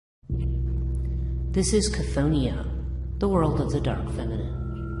This is Chthonia, the world of the dark feminine.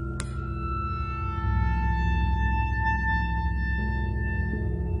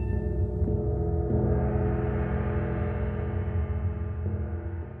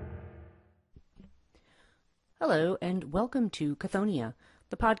 Hello, and welcome to Chthonia,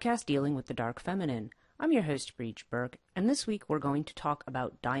 the podcast dealing with the dark feminine. I'm your host, Breach Burke, and this week we're going to talk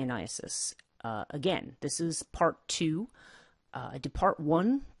about Dionysus. Again, this is part 2. I did part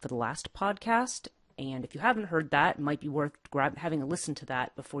 1 for the last podcast, and if you haven't heard that, it might be worth having a listen to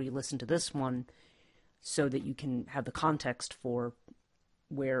that before you listen to this one, so that you can have the context for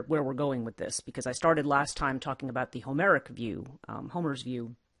where we're going with this, because I started last time talking about the Homeric view, Homer's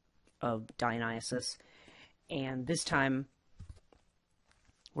view of Dionysus, and this time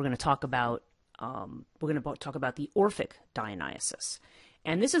we're going to talk about the Orphic Dionysus.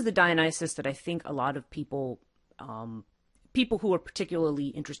 And this is the Dionysus that I think a lot of people who are particularly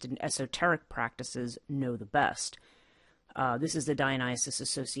interested in esoteric practices know the best. This is the Dionysus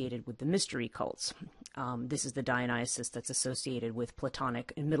associated with the mystery cults. This is the Dionysus that's associated with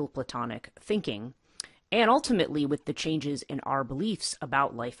Platonic and Middle Platonic thinking, and ultimately with the changes in our beliefs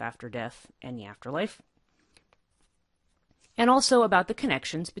about life after death and the afterlife, and also about the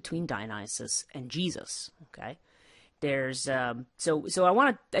connections between Dionysus and Jesus. Okay, there's I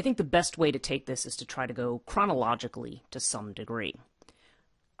think the best way to take this is to try to go chronologically to some degree.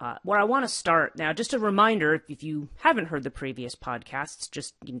 Where I want to start now, just a reminder, if you haven't heard the previous podcasts,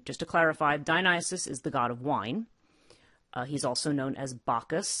 just to clarify, Dionysus is the god of wine. He's also known as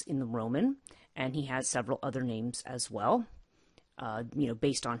Bacchus in the Roman, and he has several other names as well,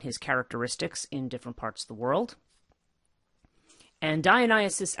 based on his characteristics in different parts of the world. And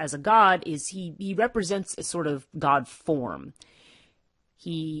Dionysus as a god he represents a sort of god form.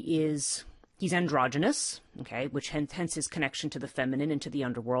 He's androgynous, okay, which hence his connection to the feminine and to the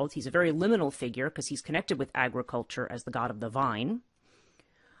underworld. He's a very liminal figure because he's connected with agriculture as the god of the vine.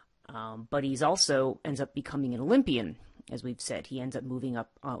 But he's also ends up becoming an Olympian, as we've said. He ends up moving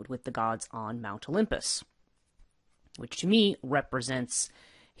up with the gods on Mount Olympus, which to me represents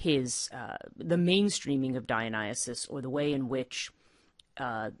the mainstreaming of Dionysus, or the way in which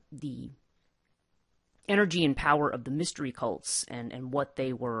the energy and power of the mystery cults and what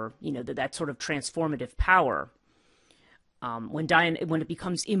they were, that sort of transformative power, when it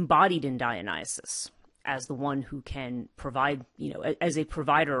becomes embodied in Dionysus as the one who can provide, as a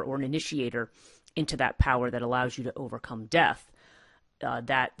provider or an initiator into that power that allows you to overcome death,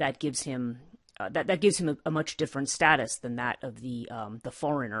 that gives him a much different status than that of the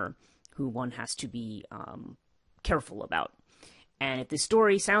foreigner who one has to be careful about. And if this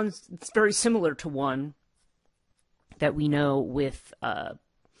story sounds very similar to one that we know with,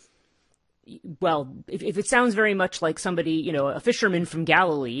 if it sounds very much like somebody, a fisherman from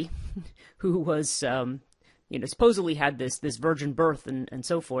Galilee who was, supposedly had this virgin birth and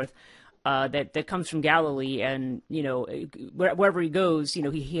so forth, that comes from Galilee, and wherever he goes,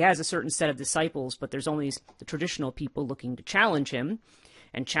 he has a certain set of disciples, but there's only the traditional people looking to challenge him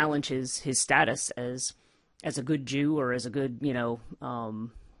and challenge his status as a good Jew, or as a good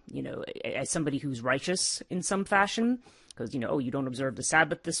as somebody who's righteous in some fashion, because you don't observe the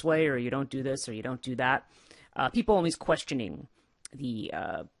Sabbath this way, or you don't do this, or you don't do that. People always questioning the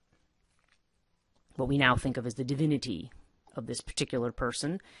what we now think of as the divinity of this particular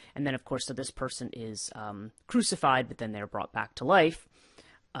person. And then, of course, so this person is crucified, but then they're brought back to life.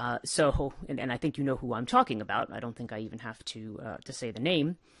 And I think you know who I'm talking about. I don't think I even have to say the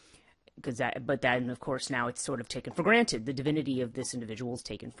name, but then, of course, now it's sort of taken for granted. The divinity of this individual is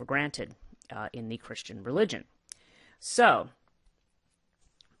taken for granted in the Christian religion. So,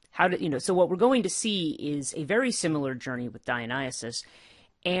 so what we're going to see is a very similar journey with Dionysus.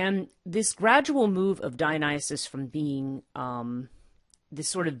 And this gradual move of Dionysus from being this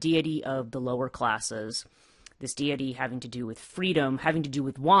sort of deity of the lower classes, this deity having to do with freedom, having to do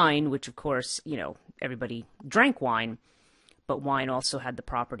with wine, which, of course, everybody drank wine, but wine also had the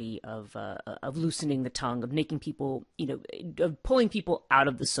property of loosening the tongue, of making people, of pulling people out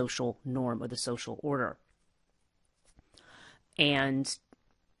of the social norm or the social order. And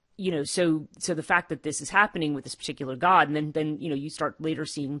so the fact that this is happening with this particular god, and then you start later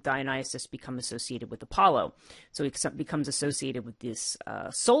seeing Dionysus become associated with Apollo. So he becomes associated with this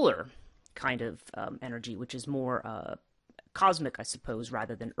solar kind of energy, which is more cosmic, I suppose,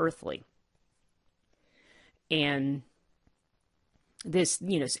 rather than earthly. And this,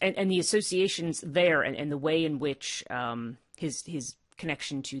 and the associations there, and the way in which his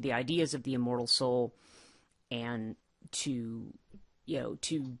connection to the ideas of the immortal soul, and to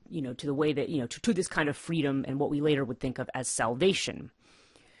the way that, to this kind of freedom and what we later would think of as salvation,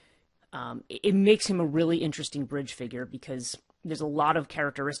 It makes him a really interesting bridge figure because there's a lot of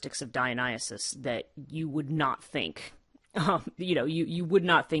characteristics of Dionysus that you would not think, you would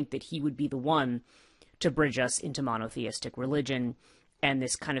not think that he would be the one to bridge us into monotheistic religion and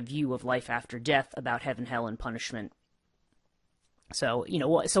this kind of view of life after death about heaven, hell, and punishment. So,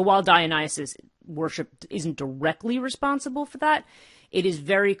 so while Dionysus worship isn't directly responsible for that, it is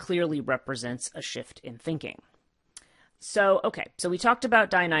very clearly represents a shift in thinking. So, okay, so we talked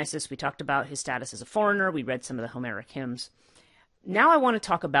about Dionysus, we talked about his status as a foreigner, we read some of the Homeric hymns. Now I want to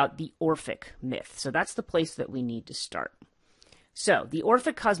talk about the Orphic myth, so that's the place that we need to start. So, the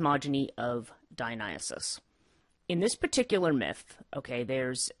Orphic cosmogony of Dionysus. In this particular myth, okay,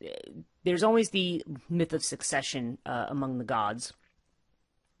 there's always the myth of succession among the gods.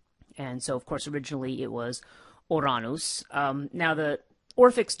 And so, of course, originally it was Uranus. Now, the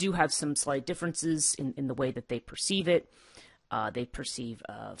Orphics do have some slight differences in the way that they perceive it. They perceive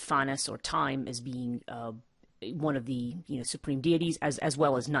Phanes, or time, as being one of the supreme deities, as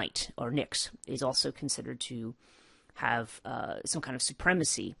well as night, or Nyx, is also considered to have some kind of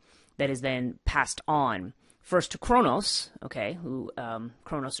supremacy that is then passed on first to Kronos, okay, who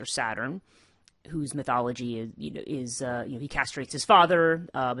Kronos or Saturn, whose mythology is he castrates his father,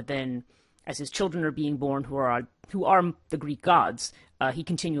 but then as his children are being born, who are the Greek gods, he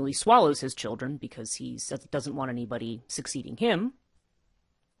continually swallows his children because he doesn't want anybody succeeding him.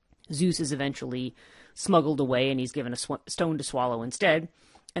 Zeus is eventually smuggled away, and he's given a stone to swallow instead.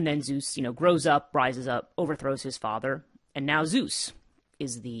 And then Zeus, grows up, rises up, overthrows his father, and now Zeus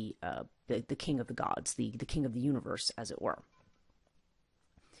is the king of the gods, the king of the universe, as it were.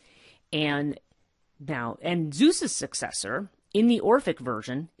 And Zeus's successor in the Orphic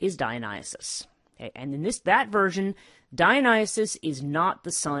version is Dionysus. Okay? And in that version, Dionysus is not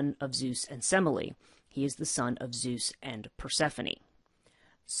the son of Zeus and Semele. He is the son of Zeus and Persephone.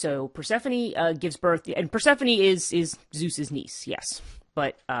 So Persephone gives birth, and Persephone is Zeus's niece, yes.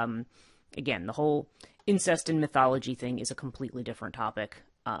 But again, the whole incest and mythology thing is a completely different topic,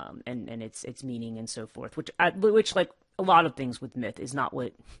 and its meaning and so forth, which like a lot of things with myth is not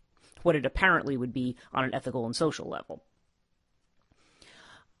what it apparently would be on an ethical and social level.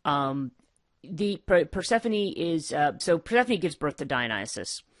 Persephone gives birth to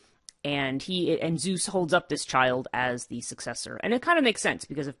Dionysus, and Zeus holds up this child as the successor. And it kind of makes sense,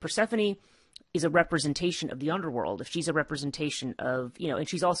 because if Persephone is a representation of the underworld, if she's a representation of, and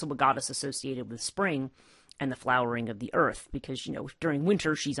she's also a goddess associated with spring and the flowering of the earth, because, during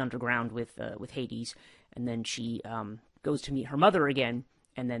winter she's underground with Hades, and then she goes to meet her mother again,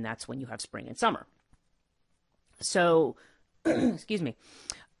 and then that's when you have spring and summer. So, excuse me.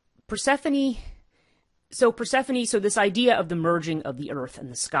 So this idea of the merging of the earth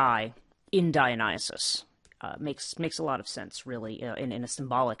and the sky in Dionysus makes a lot of sense, really, in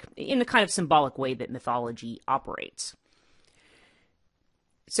the kind of symbolic way that mythology operates.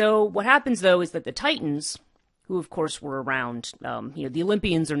 So what happens, though, is that the Titans, who of course were around, the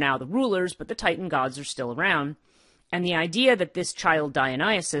Olympians are now the rulers, but the Titan gods are still around, and the idea that this child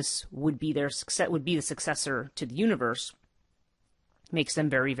Dionysus would be the successor to the universe makes them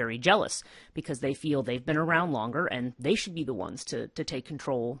very, very jealous, because they feel they've been around longer and they should be the ones to take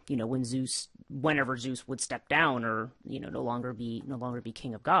control, whenever Zeus would step down or, no longer be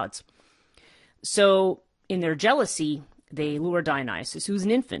king of gods. So in their jealousy, they lure Dionysus, who's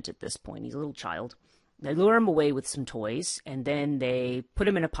an infant at this point. He's a little child. They lure him away with some toys, and then they put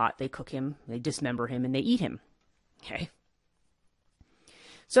him in a pot, they cook him, they dismember him, and they eat him. Okay.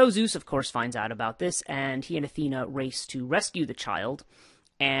 So Zeus, of course, finds out about this, and he and Athena race to rescue the child,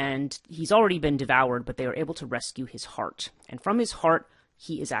 and he's already been devoured, but they are able to rescue his heart. And from his heart,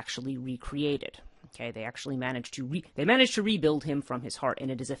 he is actually recreated. Okay, they actually manage to rebuild him from his heart,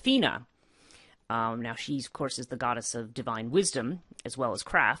 and it is Athena. Now, she, of course, is the goddess of divine wisdom, as well as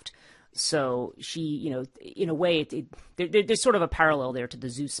craft. So she, in a way, there's sort of a parallel there to the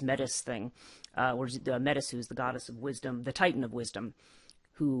Zeus Metis thing, where Metis, who is the goddess of wisdom, the Titan of wisdom,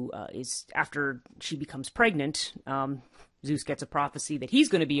 who is, after she becomes pregnant, Zeus gets a prophecy that he's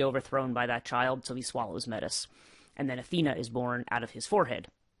going to be overthrown by that child, so he swallows Metis. And then Athena is born out of his forehead,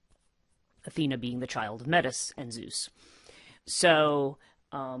 Athena being the child of Metis and Zeus. So,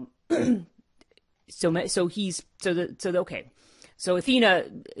 So Athena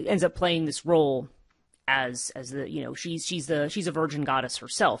ends up playing this role as the, she's a virgin goddess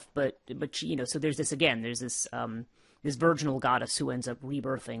herself, but she, so there's this this virginal goddess who ends up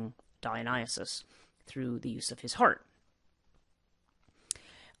rebirthing Dionysus through the use of his heart.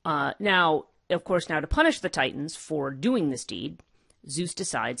 Now, of course, to punish the Titans for doing this deed, Zeus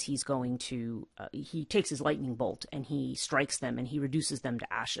decides he's going to, he takes his lightning bolt and he strikes them and he reduces them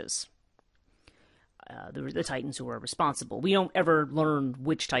to ashes. the Titans who are responsible. We don't ever learn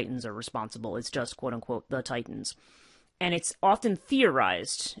which Titans are responsible. It's just, quote unquote, the Titans. And it's often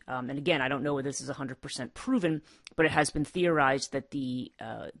theorized, and again, I don't know whether this is 100% proven, but it has been theorized that the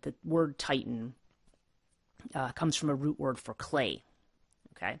word Titan comes from a root word for clay.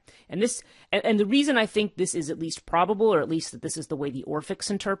 Okay, and the reason I think this is at least probable, or at least that this is the way the Orphics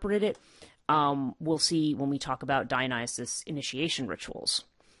interpreted it, we'll see when we talk about Dionysus initiation rituals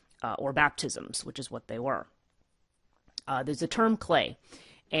or baptisms, which is what they were. There's a term clay.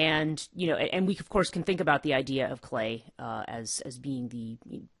 And, and we, of course, can think about the idea of clay as being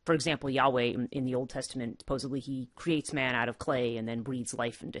for example, Yahweh in the Old Testament, supposedly he creates man out of clay and then breathes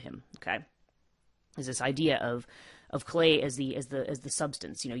life into him, okay? There's this idea of clay as the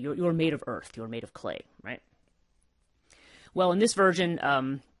substance. You're made of earth, you're made of clay, right? Well, in this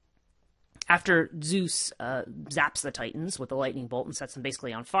version, after Zeus zaps the Titans with a lightning bolt and sets them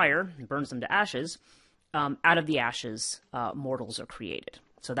basically on fire and burns them to ashes, out of the ashes, mortals are created.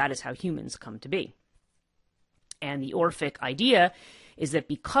 So that is how humans come to be. And the Orphic idea is that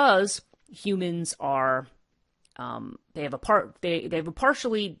because humans are, they have a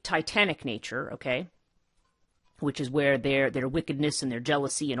partially titanic nature, okay, which is where their wickedness and their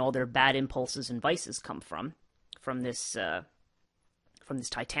jealousy and all their bad impulses and vices come from this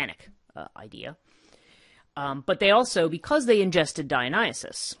titanic idea. But they also, because they ingested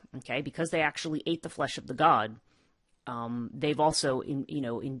Dionysus, okay, because they actually ate the flesh of the god, they've also,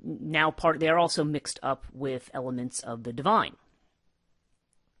 they're also mixed up with elements of the divine.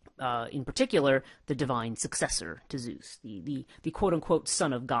 In particular, the divine successor to Zeus, the quote-unquote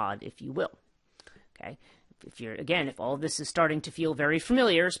son of God, if you will. Okay, if all of this is starting to feel very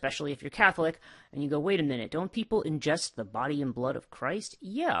familiar, especially if you're Catholic, and you go, wait a minute, don't people ingest the body and blood of Christ?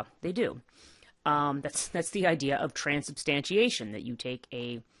 Yeah, they do. That's the idea of transubstantiation, that you take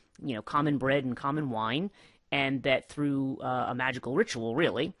a common bread and common wine, and that through a magical ritual,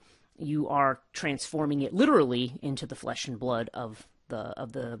 really, you are transforming it literally into the flesh and blood of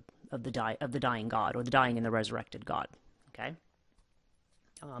the dying God, or the dying and the resurrected God. Okay,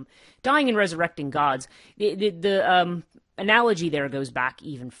 dying and resurrecting gods. The analogy there goes back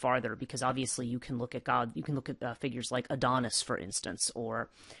even farther, because obviously you can look at God. You can look at figures like Adonis, for instance, or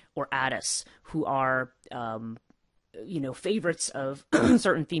Attis, who are favorites of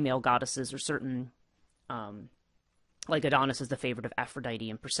certain female goddesses, or certain. Like Adonis is the favorite of Aphrodite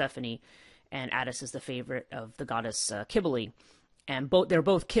and Persephone, and Attis is the favorite of the goddess Cybele, and they're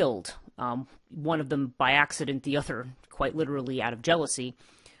both killed. One of them by accident, the other quite literally out of jealousy.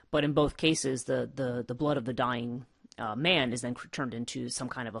 But in both cases, the blood of the dying man is then turned into some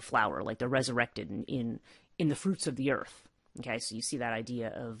kind of a flower, like they're resurrected in the fruits of the earth. Okay, so you see that idea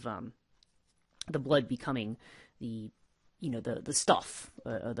of the blood becoming the stuff,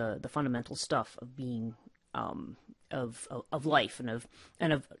 the fundamental stuff of being, of life,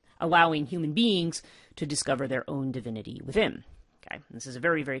 and of allowing human beings to discover their own divinity within. Okay, and this is a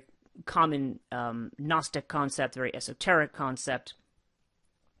very, very common Gnostic concept, very esoteric concept.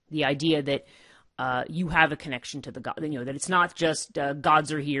 The idea that you have a connection to the God, that it's not just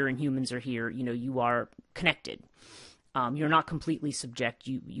gods are here and humans are here. You are connected. You're not completely subject.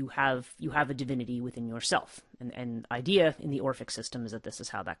 You have a divinity within yourself. And idea in the Orphic system is that this is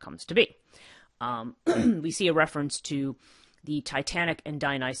how that comes to be. We see a reference to the Titanic and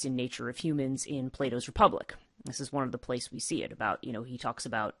Dionysian nature of humans in Plato's Republic. This is one of the places we see it about. He talks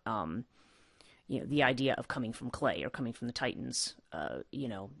about the idea of coming from clay, or coming from the Titans.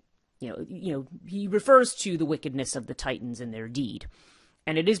 He refers to the wickedness of the Titans and their deed.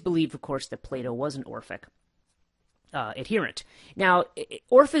 And it is believed, of course, that Plato was an Orphic adherent. Now,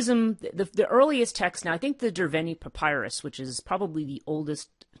 Orphism, the earliest text, now I think the Derveni Papyrus, which is probably the oldest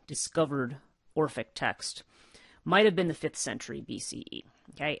discovered Orphic text, might have been the 5th century BCE.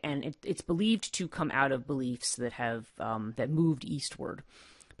 Okay, and it's believed to come out of beliefs that have that moved eastward,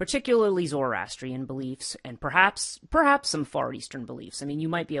 particularly Zoroastrian beliefs, and perhaps some Far Eastern beliefs. I mean, you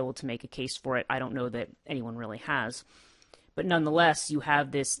might be able to make a case for it. I don't know that anyone really has, but nonetheless, you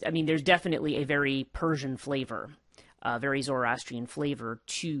have this. I mean, there's definitely a very Persian flavor, very Zoroastrian flavor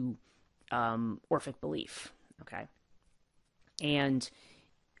to Orphic belief. Okay, and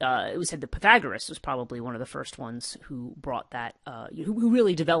it was said that Pythagoras was probably one of the first ones who brought that, who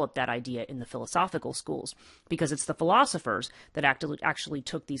really developed that idea in the philosophical schools, because it's the philosophers that actually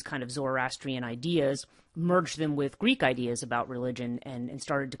took these kind of Zoroastrian ideas, merged them with Greek ideas about religion, and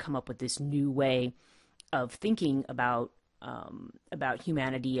started to come up with this new way of thinking about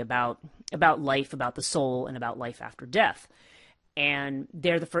humanity, about life, about the soul, and about life after death. And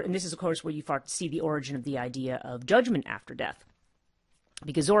they're the first, and this is, of course, where you start to see the origin of the idea of judgment after death.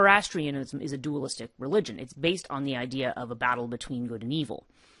 because Zoroastrianism is a dualistic religion. It's based on the idea of a battle between good and evil.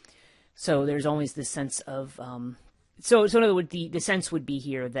 So there's always this sense of, so in other words, the sense would be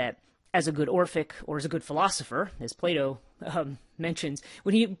here that as a good Orphic, or as a good philosopher, as Plato mentions,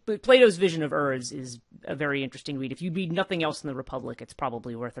 Plato's vision of is a very interesting read. If you read nothing else in the Republic, it's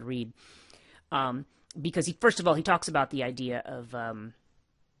probably worth a read. Because first of all, he talks about the idea of,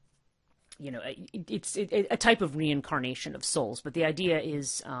 it's a type of reincarnation of souls, but the idea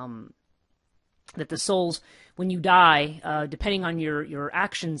is that the souls, when you die, depending on your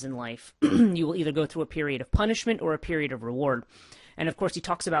actions in life, you will either go through a period of punishment or a period of reward. And of course, he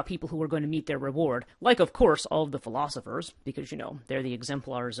talks about people who are going to meet their reward, like, of course, all of the philosophers, because, they're the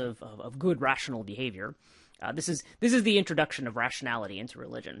exemplars of good rational behavior. This is the introduction of rationality into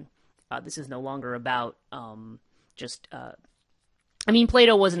religion. This is no longer about Plato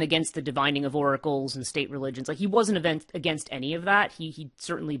wasn't against the divining of oracles and state religions. Like, he wasn't against any of that. He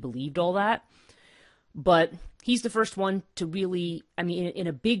certainly believed all that. But he's the first one to really, in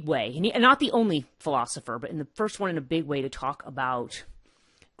a big way, and not the only philosopher, but in the first one in a big way to talk about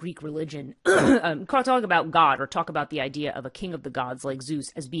Greek religion, talk about God, or talk about the idea of a king of the gods like Zeus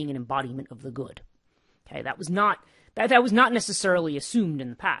as being an embodiment of the good. Okay, that was not necessarily assumed in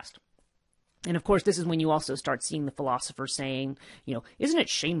the past. And of course, this is when you also start seeing the philosopher saying, isn't it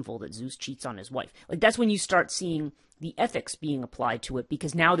shameful that Zeus cheats on his wife? Like, that's when you start seeing the ethics being applied to it,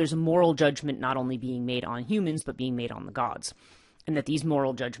 because now there's a moral judgment not only being made on humans, but being made on the gods. And that these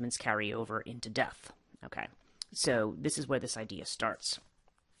moral judgments carry over into death. Okay, so this is where this idea starts.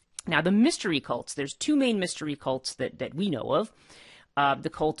 Now, the mystery cults, there's two main mystery cults that we know of.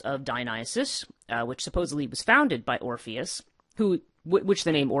 The cult of Dionysus, which supposedly was founded by Orpheus, which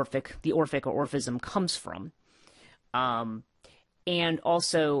the name Orphic, the Orphic or Orphism, comes from. And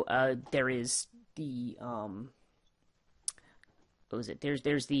also there is the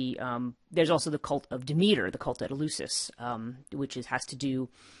there's also the cult of Demeter, the cult of Eleusis,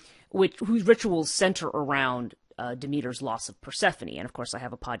 whose rituals center around Demeter's loss of Persephone. And of course, I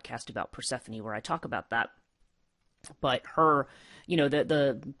have a podcast about Persephone where I talk about that. But her,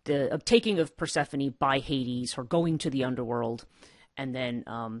 the taking of Persephone by Hades, her going to the underworld, and then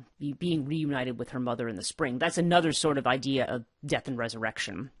being reunited with her mother in the spring. That's another sort of idea of death and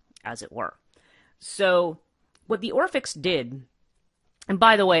resurrection, as it were. So what the Orphics did, and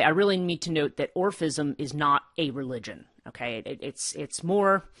by the way, I really need to note that Orphism is not a religion, okay? It's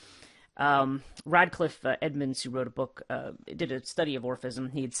more... Radcliffe Edmonds, who wrote a book, did a study of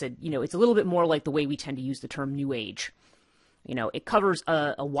Orphism. He had said, it's a little bit more like the way we tend to use the term New Age. It covers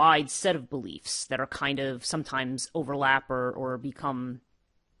a wide set of beliefs that are kind of sometimes overlap or become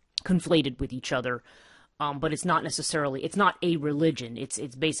conflated with each other. But it's not a religion.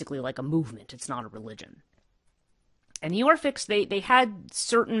 It's basically like a movement. It's not a religion. And the Orphics, they had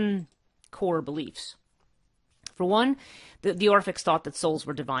certain core beliefs. For one, the Orphics thought that souls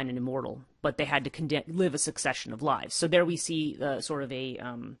were divine and immortal, but they had to live a succession of lives. So there we see sort of a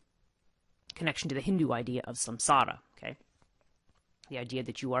connection to the Hindu idea of samsara, okay? The idea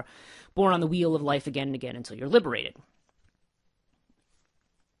that you are born on the wheel of life again and again until you're liberated.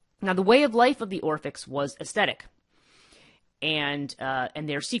 Now, the way of life of the Orphics was aesthetic. And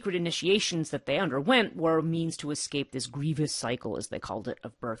their secret initiations that they underwent were a means to escape this grievous cycle, as they called it,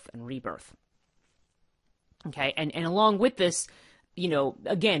 of birth and rebirth. Okay, and along with this,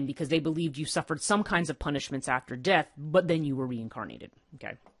 again, because they believed you suffered some kinds of punishments after death, but then you were reincarnated,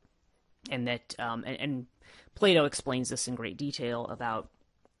 okay? And that, and Plato explains this in great detail about,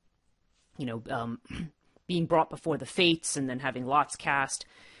 being brought before the fates and then having lots cast,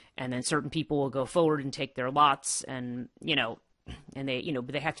 and then certain people will go forward and take their lots, and, and they,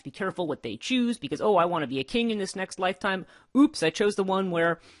 but they have to be careful what they choose because, I want to be a king in this next lifetime. Oops, I chose the one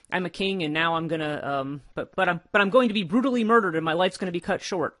where I'm a king and now I'm gonna, but I'm going to be brutally murdered and my life's going to be cut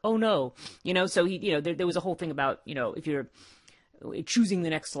short. Oh no, so there was a whole thing about, if you're choosing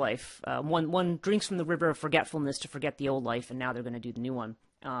the next life, one drinks from the river of forgetfulness to forget the old life, and now they're going to do the new one.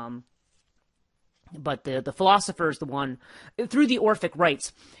 But the philosopher is the one through the Orphic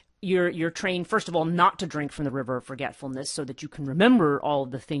rites. You're trained, first of all, not to drink from the river of forgetfulness so that you can remember all of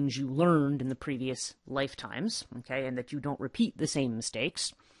the things you learned in the previous lifetimes, okay, and that you don't repeat the same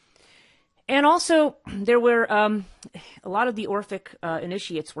mistakes. And also, there were a lot of the Orphic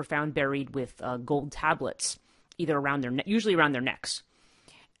initiates were found buried with gold tablets, either around usually around their necks.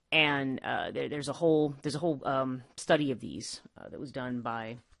 And there's a whole study of these that was done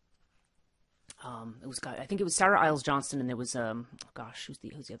by... I think it was Sarah Iles Johnston, and there was, who's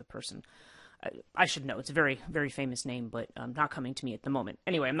the other person? I should know. It's a very, very famous name, but not coming to me at the moment.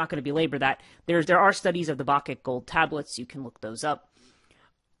 Anyway, I'm not going to belabor that. There are studies of the Bacchic gold tablets. You can look those up.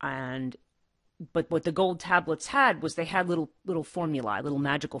 And but what the gold tablets had was they had little formulae, little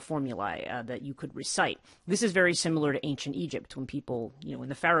magical formulae that you could recite. This is very similar to ancient Egypt when people, when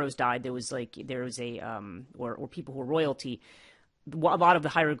the pharaohs died, there was or people who were royalty. A lot of the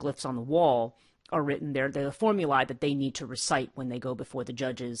hieroglyphs on the wall are written there. They're the formulae that they need to recite when they go before the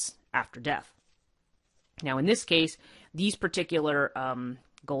judges after death. Now, in this case, these particular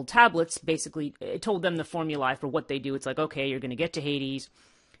gold tablets basically it told them the formulae for what they do. It's like, okay, you're going to get to Hades,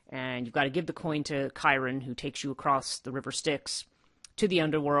 and you've got to give the coin to Chiron, who takes you across the river Styx to the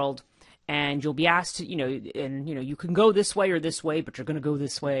underworld, and you'll be asked to, you can go this way or this way, but you're going to go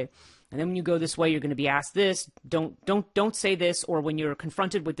this way. And then when you go this way, you're going to be asked this. Don't say this. Or when you're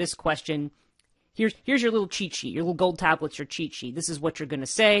confronted with this question, here's your little cheat sheet, your little gold tablets, your cheat sheet. This is what you're going to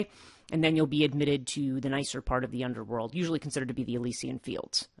say, and then you'll be admitted to the nicer part of the underworld, usually considered to be the Elysian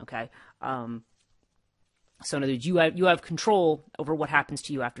Fields. Okay. So in other words, you have control over what happens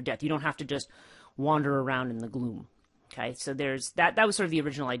to you after death. You don't have to just wander around in the gloom. Okay, so there's that was sort of the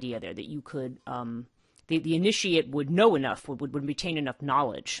original idea there, that you could the initiate would know enough, would retain enough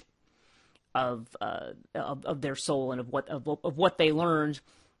knowledge of their soul and of what they learned,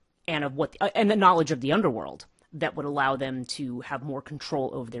 and and the knowledge of the underworld that would allow them to have more control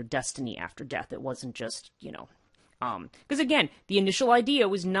over their destiny after death. It wasn't just because again, the initial idea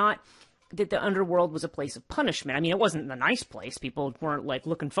was not that the underworld was a place of punishment. I mean, it wasn't a nice place. People weren't like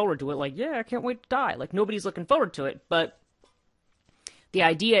looking forward to it. Like, yeah, I can't wait to die. Like, nobody's looking forward to it. But the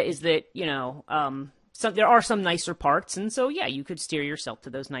idea is that, so there are some nicer parts. And so, yeah, you could steer yourself to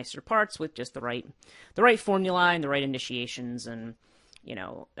those nicer parts with just the right formula and the right initiations. And,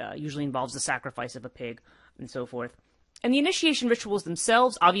 usually involves the sacrifice of a pig and so forth. And the initiation rituals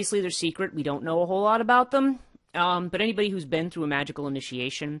themselves, obviously they're secret. We don't know a whole lot about them. But anybody who's been through a magical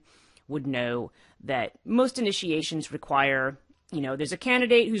initiation would know that most initiations require, there's a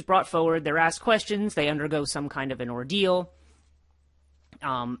candidate who's brought forward, they're asked questions, they undergo some kind of an ordeal,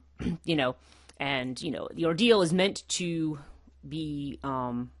 and, the ordeal is meant to be,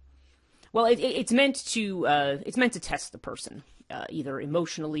 it's meant to test the person, either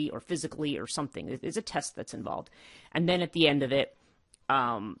emotionally or physically or something. There's a test that's involved. And then at the end of it,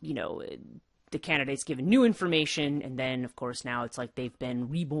 the candidate's given new information, and then of course now it's like they've been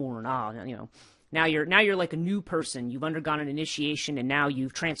reborn. Now you're like a new person. You've undergone an initiation, and now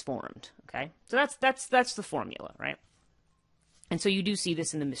you've transformed. Okay, so that's the formula, right? And so you do see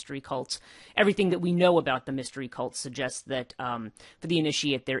this in the mystery cults. Everything that we know about the mystery cults suggests that for the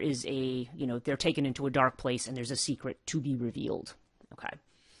initiate there is they're taken into a dark place, and there's a secret to be revealed. Okay,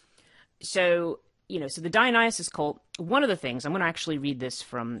 so. So the Dionysus cult, one of the things, I'm going to actually read this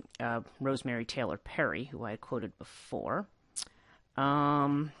from Rosemarie Taylor Perry, who I had quoted before.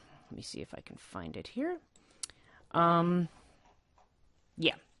 Let me see if I can find it here. Yeah.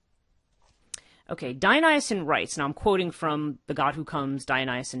 Okay, Dionysian writes, now I'm quoting from The God Who Comes,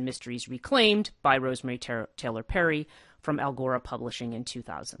 Dionysian Mysteries Reclaimed by Rosemarie Taylor Perry from Algora Publishing in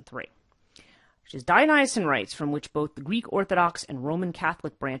 2003. Which is Dionysian rites, from which both the Greek Orthodox and Roman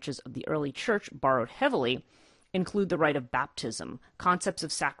Catholic branches of the early church borrowed heavily, include the rite of baptism, concepts of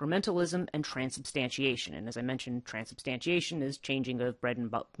sacramentalism, and transubstantiation. And as I mentioned, transubstantiation is changing of bread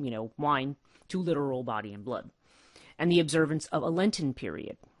and wine to literal body and blood. And the observance of a Lenten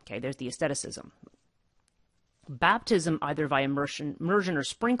period. Okay, there's the asceticism. Baptism, either by immersion or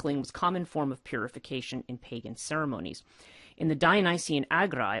sprinkling, was a common form of purification in pagan ceremonies. In the Dionysian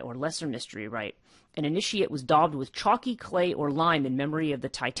agri, or lesser mystery rite, an initiate was daubed with chalky clay or lime in memory of the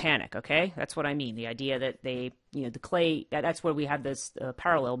Titanic, okay? That's what I mean. The idea that the clay, that's where we have this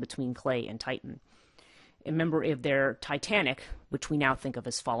parallel between clay and Titan. In memory of their Titanic, which we now think of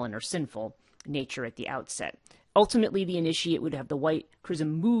as fallen or sinful, nature at the outset. Ultimately, the initiate would have the white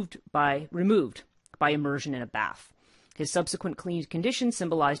chrism removed by immersion in a bath. His subsequent clean condition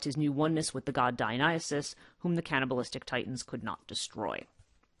symbolized his new oneness with the god Dionysus, whom the cannibalistic Titans could not destroy.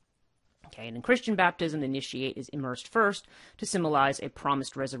 Okay, and in Christian baptism, the initiate is immersed first to symbolize a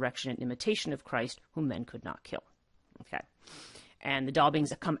promised resurrection and imitation of Christ, whom men could not kill. Okay, and the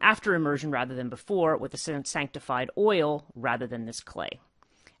daubings come after immersion rather than before, with a sanctified oil rather than this clay.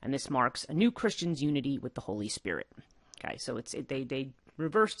 And this marks a new Christian's unity with the Holy Spirit. Okay, so they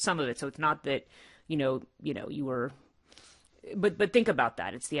reversed some of it, so it's not that you were. But think about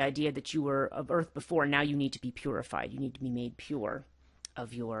that. It's the idea that you were of earth before, and now you need to be purified. You need to be made pure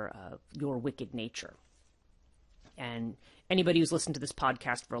of your wicked nature. And anybody who's listened to this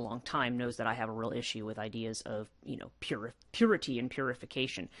podcast for a long time knows that I have a real issue with ideas of purity and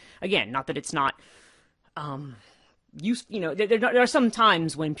purification. Again, not that it's not there are some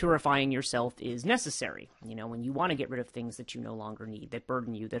times when purifying yourself is necessary. When you want to get rid of things that you no longer need, that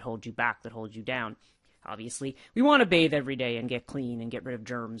burden you, that hold you back, that hold you down. Obviously, we want to bathe every day and get clean and get rid of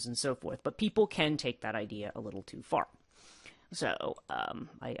germs and so forth, but people can take that idea a little too far. So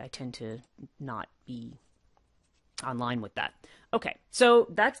I tend to not be online with that. Okay, so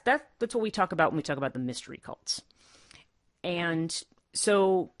that's what we talk about when we talk about the mystery cults. And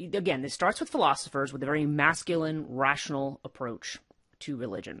so, again, this starts with philosophers with a very masculine, rational approach to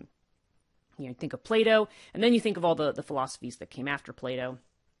religion. You think of Plato, and then you think of all the philosophies that came after Plato.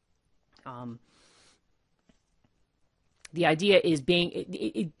 The idea is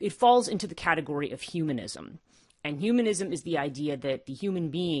it falls into the category of humanism. And humanism is the idea that the human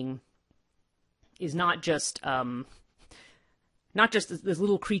being is not just this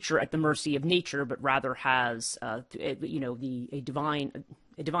little creature at the mercy of nature, but rather has a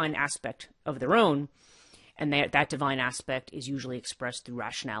divine aspect of their own, and that divine aspect is usually expressed through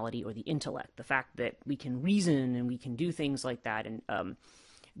rationality or the intellect. The fact that we can reason and we can do things like that, and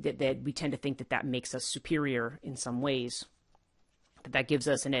that we tend to think that makes us superior in some ways, that gives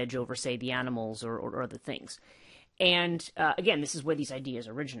us an edge over, say, the animals or other things. And again, this is where these ideas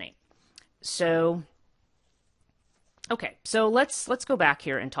originate. So, okay, so let's go back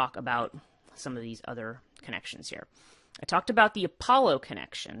here and talk about some of these other connections here. I talked about the Apollo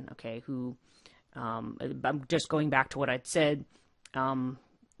connection, okay, I'm just going back to what I'd said,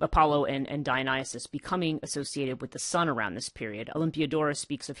 Apollo and Dionysus becoming associated with the sun around this period. Olympiodorus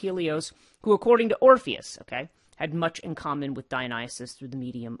speaks of Helios, who, according to Orpheus, okay, had much in common with Dionysus through the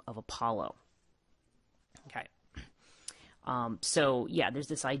medium of Apollo. Okay. So, yeah, there's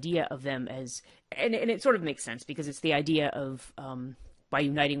this idea of them as, and it sort of makes sense because it's the idea of, by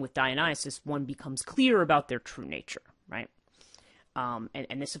uniting with Dionysus, one becomes clear about their true nature, right?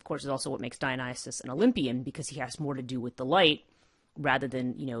 And this, of course, is also what makes Dionysus an Olympian, because he has more to do with the light rather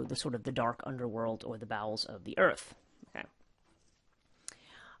than, the sort of the dark underworld or the bowels of the earth. Okay.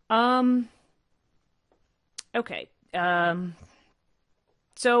 Okay.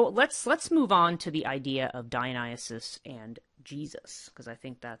 So let's move on to the idea of Dionysus and Jesus, because I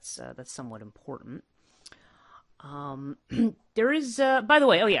think that's somewhat important. There is, by the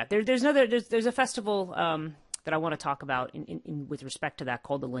way, there's a festival that I want to talk about in with respect to that,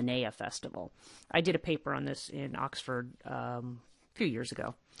 called the Linnea Festival. I did a paper on this in Oxford a few years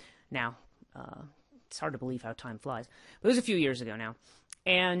ago. Now, it's hard to believe how time flies, but it was a few years ago now.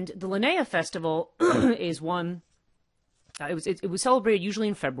 And the Linnea Festival is one. It was celebrated usually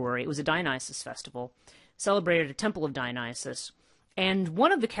in February. It was a Dionysus festival, celebrated at a temple of Dionysus. And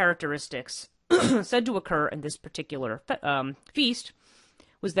one of the characteristics said to occur in this particular feast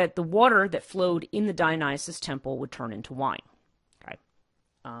was that the water that flowed in the Dionysus temple would turn into wine. Okay.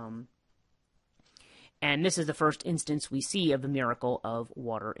 And this is the first instance we see of the miracle of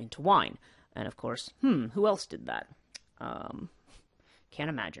water into wine. And of course, who else did that? Can't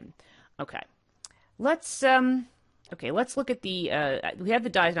imagine. Okay. Let's look at we have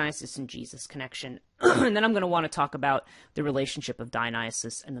the Dionysus and Jesus connection, and then I'm going to want to talk about the relationship of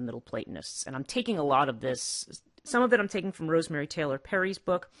Dionysus and the Middle Platonists. And I'm taking a lot of this, some of it I'm taking from Rosemarie Taylor Perry's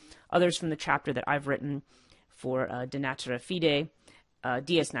book, others from the chapter that I've written for Dies Natura Fide,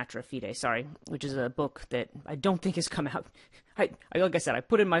 which is a book that I don't think has come out. Like I said, I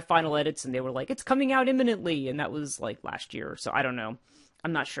put in my final edits, and they were like, it's coming out imminently, and that was like last year, so I don't know.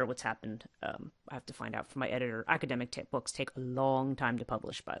 I'm not sure what's happened. I have to find out from my editor. Academic books take a long time to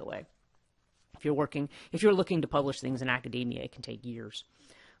publish, by the way. If you're looking to publish things in academia, it can take years.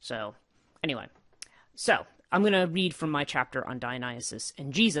 So, anyway. So, I'm going to read from my chapter on Dionysus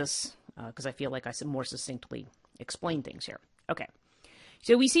and Jesus, because I feel like I more succinctly explain things here. Okay.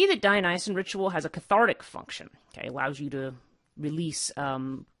 So, we see that Dionysian ritual has a cathartic function. Okay, it allows you to release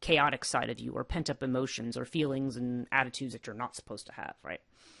chaotic side of you, or pent-up emotions or feelings and attitudes that you're not supposed to have, right?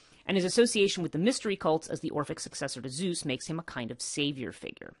 And his association with the mystery cults as the Orphic successor to Zeus makes him a kind of savior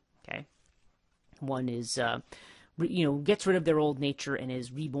figure, okay? One is, gets rid of their old nature and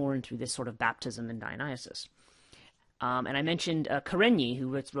is reborn through this sort of baptism in Dionysus. And I mentioned Karenyi, who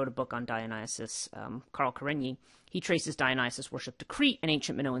wrote a book on Dionysus, Karl Karenyi. He traces Dionysus worship to Crete, an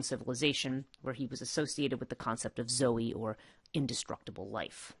ancient Minoan civilization, where he was associated with the concept of Zoe, or indestructible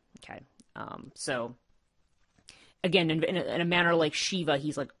life. Okay, so again, in a manner like Shiva,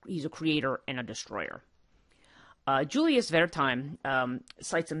 he's a creator and a destroyer. Julius Wertheim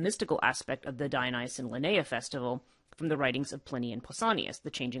cites a mystical aspect of the Dionysian Linnea festival from the writings of Pliny and Pausanias,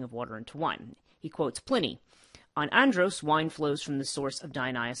 the changing of water into wine. He quotes Pliny: "On Andros, wine flows from the source of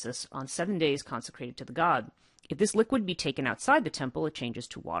Dionysus on 7 days consecrated to the god. If this liquid be taken outside the temple, it changes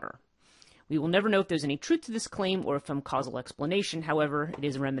to water. We will never know if there's any truth to this claim or from causal explanation. However, it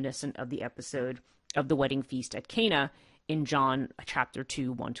is reminiscent of the episode of the wedding feast at Cana in John chapter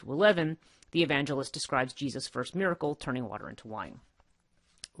 2, 1-11. The evangelist describes Jesus' first miracle, turning water into wine.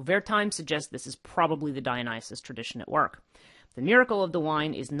 Vertime suggests this is probably the Dionysus tradition at work. The miracle of the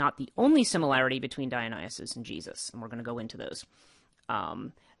wine is not the only similarity between Dionysus and Jesus, and we're going to go into those.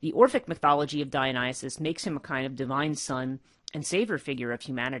 The Orphic mythology of Dionysus makes him a kind of divine son and savior figure of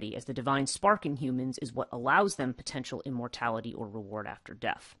humanity, as the divine spark in humans is what allows them potential immortality or reward after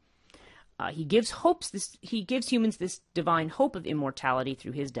death. He gives humans this divine hope of immortality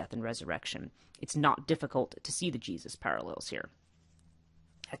through his death and resurrection. It's not difficult to see the Jesus parallels here.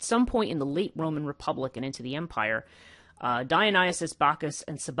 At some point in the late Roman Republic and into the Empire, Dionysus, Bacchus,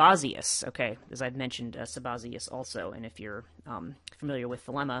 and Sabazius, okay, as I've mentioned, Sabazius also, and if you're familiar with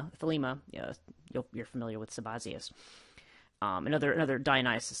Thelema, you're familiar with Sabazius, another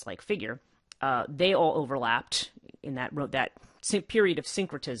Dionysus-like figure. They all overlapped in that period of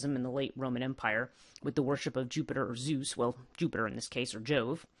syncretism in the late Roman Empire with the worship of Jupiter or Zeus, well, Jupiter in this case, or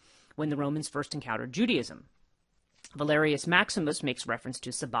Jove, when the Romans first encountered Judaism. Valerius Maximus makes reference to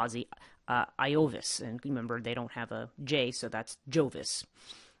Sabazi Iovis, and remember they don't have a J, so that's Jovis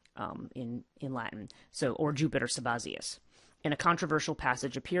in Latin, or Jupiter Sabazius, in a controversial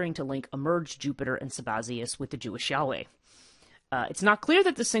passage appearing to link emerged Jupiter and Sabazius with the Jewish Yahweh. It's not clear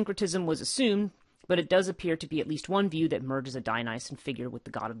that the syncretism was assumed, but it does appear to be at least one view that merges a Dionysian figure with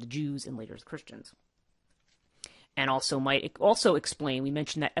the god of the Jews and later the Christians. And also might also explain, we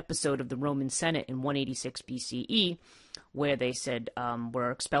mentioned that episode of the Roman Senate in 186 BCE, where they said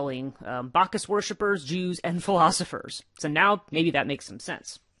we're expelling Bacchus worshippers, Jews, and philosophers. So now maybe that makes some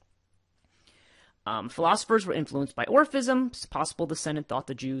sense. Philosophers were influenced by Orphism. It's possible the Senate thought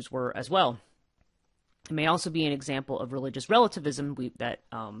the Jews were as well. It may also be an example of religious relativism that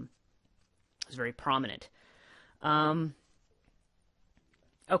is very prominent.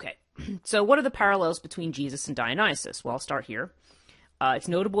 Okay. So what are the parallels between Jesus and Dionysus? Well, I'll start here. It's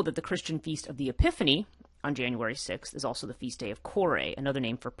notable that the Christian feast of the Epiphany on January 6th is also the feast day of Kore, another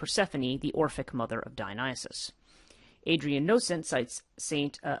name for Persephone, the Orphic mother of Dionysus. Adrian Nocent cites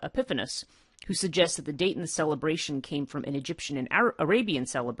Saint Epiphanes, who suggests that the date in the celebration came from an Egyptian and Arabian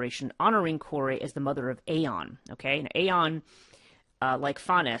celebration honoring Kore as the mother of Aeon. Okay, and Aeon, like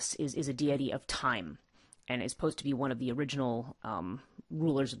Phanes, is a deity of time, and is supposed to be one of the original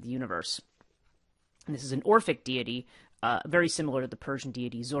rulers of the universe. And this is an Orphic deity, very similar to the Persian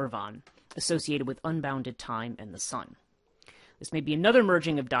deity Zorvan, associated with unbounded time and the sun. This may be another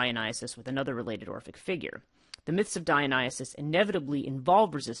merging of Dionysus with another related Orphic figure. The myths of Dionysus inevitably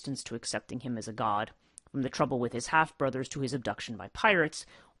involve resistance to accepting him as a god, from the trouble with his half-brothers to his abduction by pirates,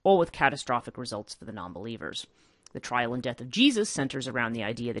 all with catastrophic results for the non-believers. The trial and death of Jesus centers around the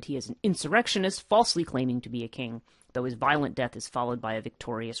idea that he is an insurrectionist, falsely claiming to be a king, though his violent death is followed by a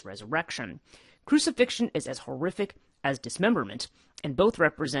victorious resurrection. Crucifixion is as horrific as dismemberment, and both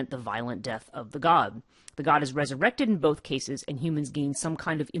represent the violent death of the god. The god is resurrected in both cases, and humans gain some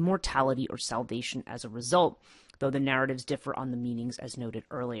kind of immortality or salvation as a result, though the narratives differ on the meanings as noted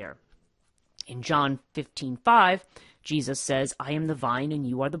earlier. In John 15:5, Jesus says, "I am the vine and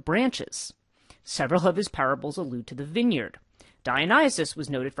you are the branches." Several of his parables allude to the vineyard. Dionysus was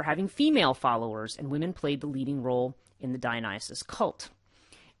noted for having female followers, and women played the leading role in the Dionysus cult.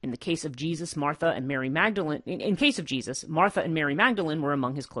 In the case of Jesus, Martha and Mary Magdalene, Martha and Mary Magdalene were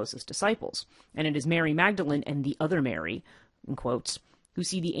among his closest disciples, and it is Mary Magdalene and the other Mary, in quotes, who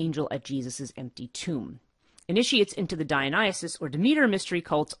see the angel at Jesus' empty tomb. Initiates into the Dionysus or Demeter mystery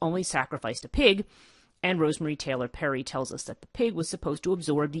cults only sacrificed a pig, and Rosemarie Taylor Perry tells us that the pig was supposed to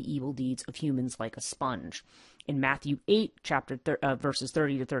absorb the evil deeds of humans like a sponge. In Matthew 8, verses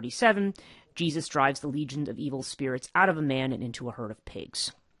 30 to 37, Jesus drives the legions of evil spirits out of a man and into a herd of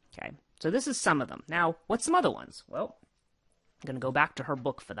pigs. Okay, so this is some of them. Now, what's some other ones? Well, I'm going to go back to her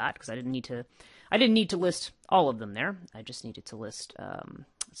book for that because I didn't need to list all of them there. I just needed to list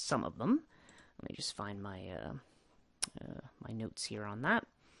some of them. Let me just find my my notes here on that,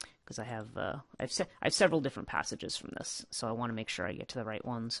 because I have several different passages from this, so I want to make sure I get to the right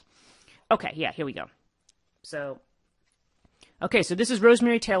ones. Okay, yeah, here we go. So this is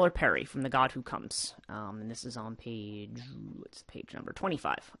Rosemarie Taylor Perry from The God Who Comes, and this is on page number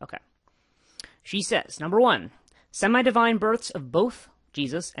 25. Okay. She says, number 1, semi-divine births of both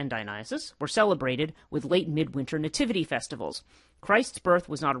Jesus and Dionysus were celebrated with late midwinter nativity festivals. Christ's birth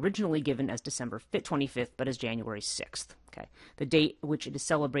was not originally given as December 25th, but as January 6th, okay, the date which it is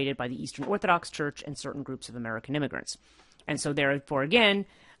celebrated by the Eastern Orthodox Church and certain groups of American immigrants. And so therefore, again,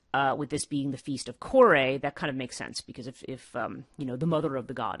 with this being the feast of Kore, that kind of makes sense because if the mother of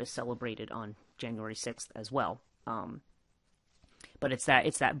the god is celebrated on January 6th as well. But it's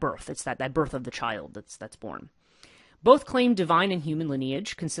that birth, it's that birth of the child that's born. Both claim divine and human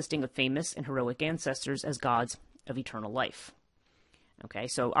lineage, consisting of famous and heroic ancestors as gods of eternal life. Okay,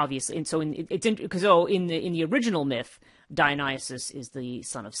 so obviously, and so in the original myth, Dionysus is the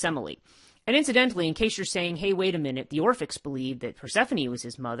son of Semele. And incidentally, in case you're saying, hey, wait a minute, the Orphics believed that Persephone was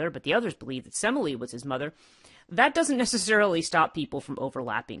his mother, but the others believed that Semele was his mother, that doesn't necessarily stop people from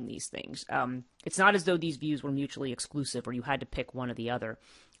overlapping these things. It's not as though these views were mutually exclusive or you had to pick one or the other.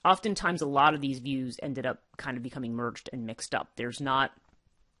 Oftentimes, a lot of these views ended up kind of becoming merged and mixed up. There's not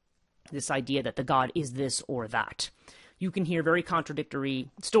this idea that the god is this or that. You can hear very contradictory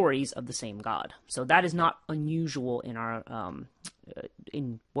stories of the same god. So that is not unusual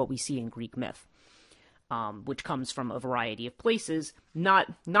in what we see in Greek myth, which comes from a variety of places, not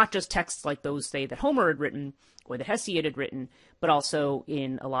just texts like those, say, that Homer had written or that Hesiod had written, but also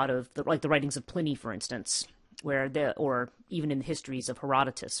in a lot of the writings of Pliny, for instance, or even in the histories of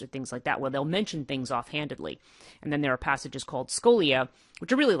Herodotus or things like that, where they'll mention things offhandedly. And then there are passages called scholia,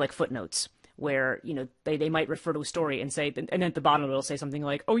 which are really like footnotes, where, they might refer to a story and say, and at the bottom it'll say something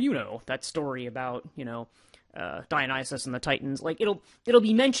like, oh, that story about, Dionysus and the Titans. Like, it'll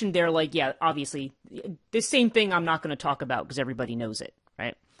be mentioned there, like, yeah, obviously, this same thing I'm not going to talk about because everybody knows it,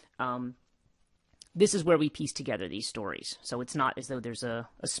 right? This is where we piece together these stories. So it's not as though there's a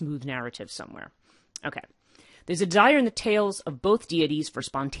smooth narrative somewhere. Okay. There's a desire in the tales of both deities for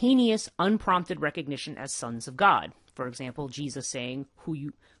spontaneous, unprompted recognition as sons of God. For example, Jesus saying,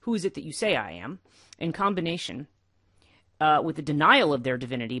 who is it that you say I am? In combination with the denial of their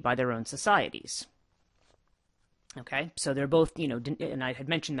divinity by their own societies. Okay, so they're both, and I had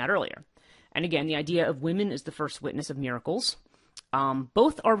mentioned that earlier. And again, the idea of women as the first witness of miracles.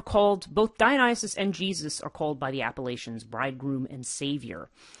 Both Dionysus and Jesus are called by the appellations bridegroom and savior,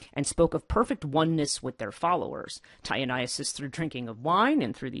 and spoke of perfect oneness with their followers. Dionysus through drinking of wine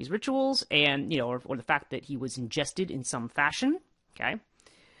and through these rituals, and, or the fact that he was ingested in some fashion. Okay.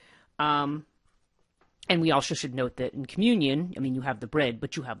 And we also should note that in communion, you have the bread,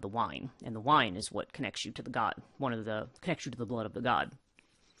 but you have the wine, and the wine is what connects you to the God, connects you to the blood of the God.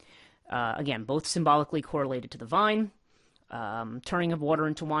 Again, both symbolically correlated to the vine. Turning of water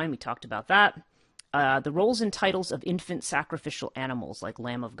into wine, we talked about that. The roles and titles of infant sacrificial animals, like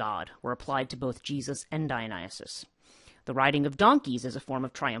Lamb of God, were applied to both Jesus and Dionysus. The riding of donkeys as a form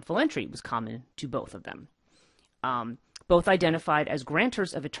of triumphal entry was common to both of them. Both identified as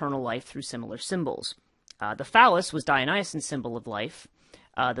grantors of eternal life through similar symbols. The phallus was Dionysian's symbol of life.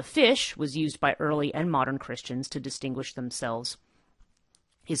 The fish was used by early and modern Christians to distinguish themselves.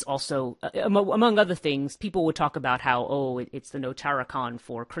 Is also, among other things, people would talk about how, it's the notarikon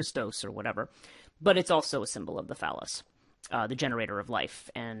for Christos or whatever, but it's also a symbol of the phallus, the generator of life,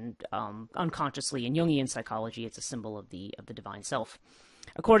 and unconsciously in Jungian psychology, it's a symbol of the divine self.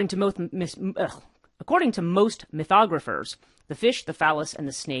 According to most mythographers, the fish, the phallus, and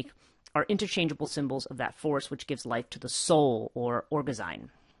the snake are interchangeable symbols of that force which gives life to the soul, or orgazine.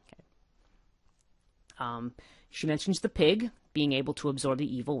 Okay. She mentions the pig being able to absorb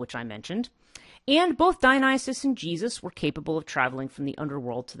the evil, which I mentioned. And both Dionysus and Jesus were capable of traveling from the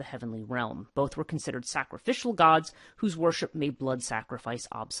underworld to the heavenly realm. Both were considered sacrificial gods whose worship made blood sacrifice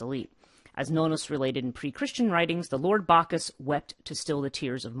obsolete. As Nonnus related in pre-Christian writings, the Lord Bacchus wept to still the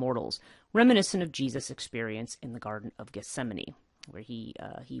tears of mortals, reminiscent of Jesus' experience in the Garden of Gethsemane, where he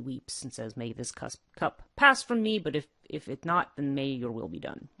weeps and says, "May this cup pass from me, but if it not, then may your will be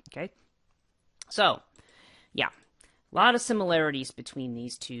done." Okay? So, yeah, a lot of similarities between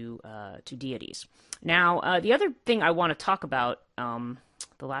these two deities. Now, the other thing I want to talk about,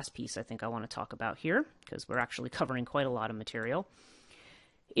 the last piece I think I want to talk about here, because we're actually covering quite a lot of material,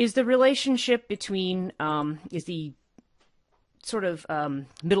 is the relationship between, is the sort of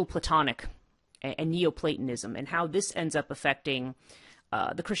Middle Platonic and Neoplatonism, and how this ends up affecting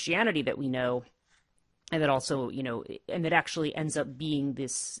the Christianity that we know, and that also, and that actually ends up being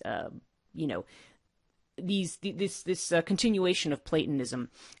this, this continuation of Platonism.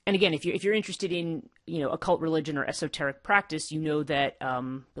 And again, if you're interested in occult religion or esoteric practice, you know that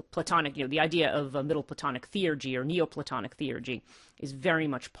the Platonic, the idea of a Middle Platonic theurgy or Neoplatonic theurgy is very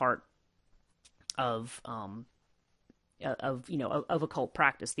much part of occult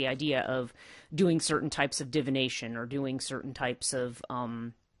practice. The idea of doing certain types of divination or doing certain types of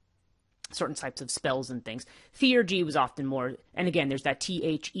certain types of spells and things. Theurgy was often more, and again, there's that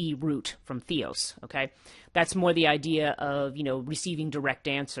the root from theos, okay? That's more the idea of, receiving direct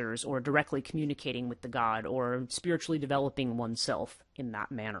answers or directly communicating with the god or spiritually developing oneself in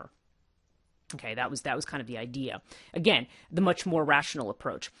that manner. Okay, that was kind of the idea. Again, the much more rational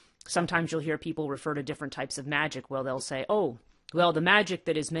approach. Sometimes you'll hear people refer to different types of magic. Well, they'll say, oh, well, the magic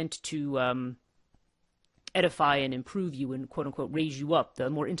that is meant to edify and improve you and quote unquote raise you up, the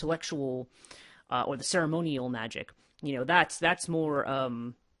more intellectual or the ceremonial magic, that's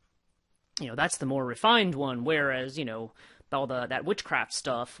more that's the more refined one, whereas all that witchcraft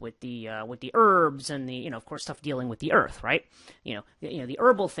stuff with the herbs and the of course stuff dealing with the earth, right? The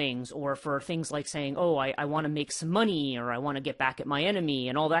herbal things, or for things like saying, oh, I want to make some money, or I want to get back at my enemy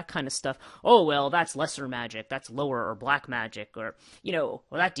and all that kind of stuff. Oh, well, that's lesser magic, that's lower or black magic, or well,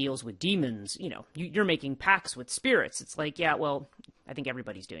 that deals with demons. You're making pacts with spirits. It's like, yeah, well, I think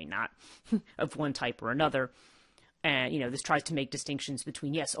everybody's doing that of one type or another. And, this tries to make distinctions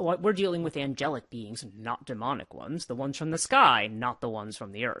between, yes, we're dealing with angelic beings, not demonic ones, the ones from the sky, not the ones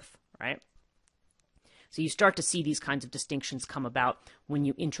from the earth, right? So you start to see these kinds of distinctions come about when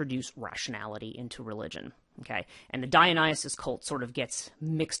you introduce rationality into religion, okay? And the Dionysus cult sort of gets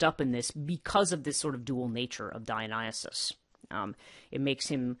mixed up in this because of this sort of dual nature of Dionysus. It makes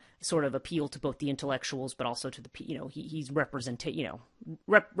him sort of appeal to both the intellectuals, but also to the, he's representative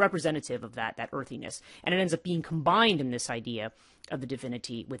of that earthiness. And it ends up being combined in this idea of the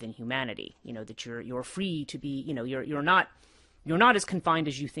divinity within humanity, that you're free to be, you're not as confined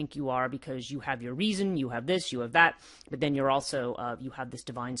as you think you are, because you have your reason, you have this, you have that, but then you're also, you have this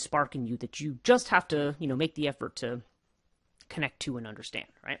divine spark in you that you just have to, make the effort to connect to and understand,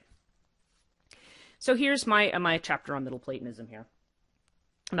 right? So here's my chapter on Middle Platonism here.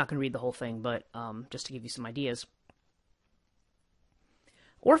 I'm not going to read the whole thing, but just to give you some ideas.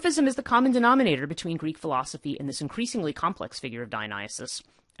 Orphism is the common denominator between Greek philosophy and this increasingly complex figure of Dionysus,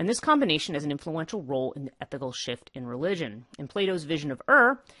 and this combination has an influential role in the ethical shift in religion. In Plato's vision of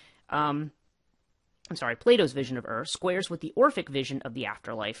Plato's vision of squares with the Orphic vision of the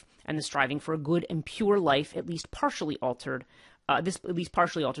afterlife and the striving for a good and pure life, at least partially altered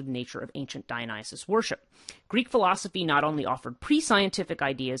the nature of ancient Dionysus worship. Greek philosophy not only offered pre-scientific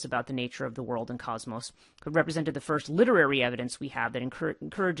ideas about the nature of the world and cosmos, but represented the first literary evidence we have that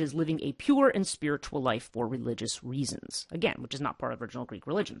encourages living a pure and spiritual life for religious reasons, again, which is not part of original Greek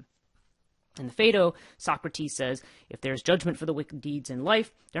religion. In the Phaedo, Socrates says, if there is judgment for the wicked deeds in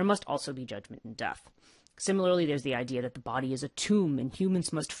life, there must also be judgment in death. Similarly, there's the idea that the body is a tomb and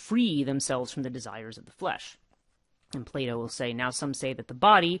humans must free themselves from the desires of the flesh. And Plato will say, now some say that the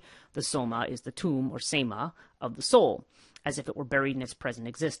body, the soma, is the tomb or sema of the soul, as if it were buried in its present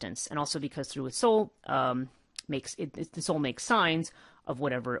existence, and also because through its soul the soul makes signs of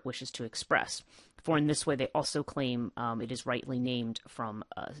whatever it wishes to express. For in this way they also claim it is rightly named from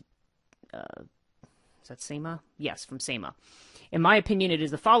is that Sema? Yes, from Sema. In my opinion, it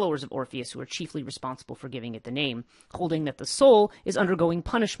is the followers of Orpheus who are chiefly responsible for giving it the name, holding that the soul is undergoing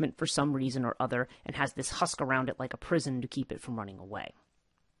punishment for some reason or other and has this husk around it like a prison to keep it from running away.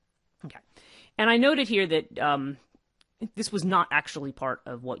 Okay. And I noted here that this was not actually part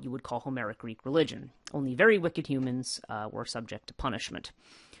of what you would call Homeric Greek religion. Only very wicked humans were subject to punishment.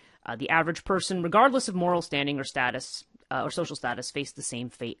 The average person, regardless of moral standing or status or social status, faced the same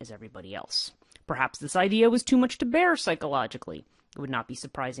fate as everybody else. Perhaps this idea was too much to bear psychologically. It would not be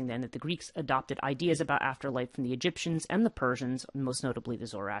surprising then that the Greeks adopted ideas about afterlife from the Egyptians and the Persians, and most notably the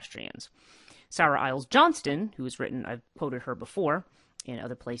Zoroastrians. Sarah Iles Johnston, who has written, I've quoted her before in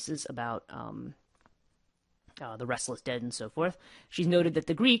other places about the restless dead and so forth, she's noted that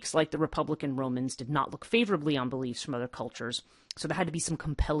the Greeks, like the Republican Romans, did not look favorably on beliefs from other cultures, so there had to be some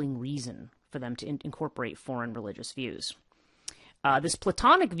compelling reason for them to incorporate foreign religious views. This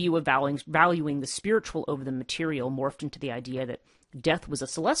Platonic view of valuing the spiritual over the material morphed into the idea that death was a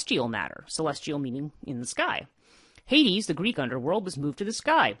celestial matter, celestial meaning in the sky. Hades, the Greek underworld, was moved to the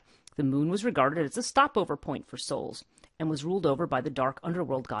sky. The moon was regarded as a stopover point for souls, and was ruled over by the dark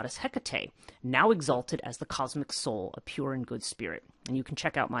underworld goddess Hecate, now exalted as the cosmic soul, a pure and good spirit. And you can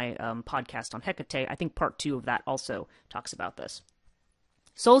check out my podcast on Hecate. I think part 2 of that also talks about this.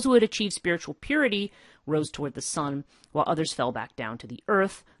 Souls who had achieved spiritual purity rose toward the sun, while others fell back down to the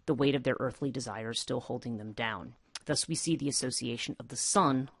earth, the weight of their earthly desires still holding them down. Thus we see the association of the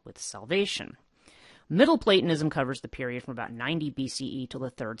sun with salvation. Middle Platonism covers the period from about 90 BCE till the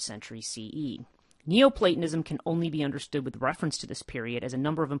 3rd century CE. Neoplatonism can only be understood with reference to this period, as a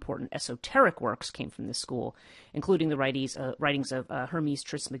number of important esoteric works came from this school, including the writings of Hermes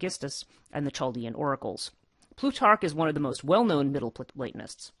Trismegistus and the Chaldean oracles. Plutarch is one of the most well-known Middle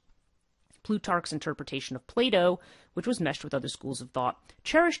Platonists. Plutarch's interpretation of Plato, which was meshed with other schools of thought,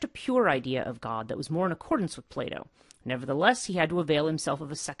 cherished a pure idea of God that was more in accordance with Plato. Nevertheless, he had to avail himself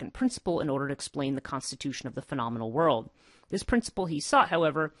of a second principle in order to explain the constitution of the phenomenal world. This principle he sought,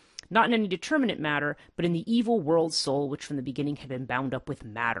 however, not in any determinate matter, but in the evil world soul which from the beginning had been bound up with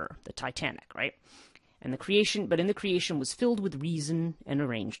matter, the Titanic, right? And the creation was filled with reason and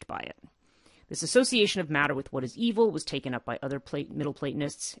arranged by it. This association of matter with what is evil was taken up by other Middle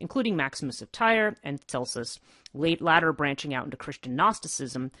Platonists, including Maximus of Tyre and Celsus, latter branching out into Christian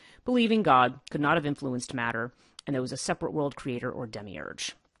Gnosticism, believing God could not have influenced matter, and there was a separate world creator or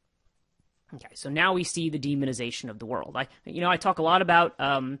demiurge. Okay, so now we see the demonization of the world. I talk a lot about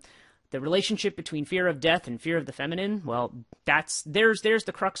the relationship between fear of death and fear of the feminine. Well, there's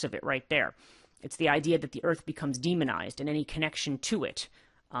the crux of it right there. It's the idea that the earth becomes demonized and any connection to it.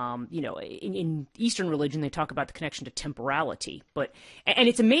 In Eastern religion, they talk about the connection to temporality. And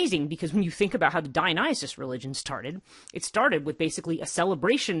it's amazing because when you think about how the Dionysus religion started, it started with basically a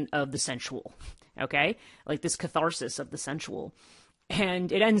celebration of the sensual, okay? Like this catharsis of the sensual.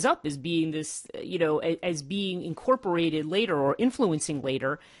 And it ends up as being this, as being incorporated later or influencing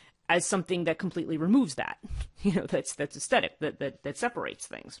later as something that completely removes that, that's aesthetic, that separates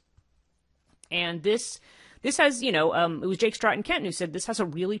things. And this has, it was Jake Stratton Kent who said this has a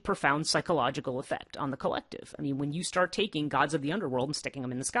really profound psychological effect on the collective. I mean, when you start taking gods of the underworld and sticking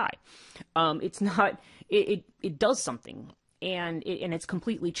them in the sky, it does something, and it's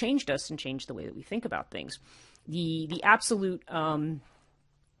completely changed us and changed the way that we think about things. The absolute, I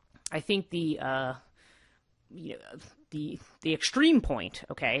think the extreme point,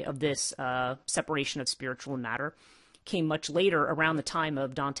 okay, of this separation of spiritual and matter came much later, around the time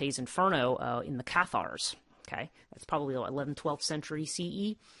of Dante's Inferno in the Cathars. Okay, that's probably 11th, 12th century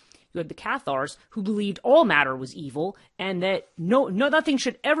CE. You had the Cathars who believed all matter was evil and that nothing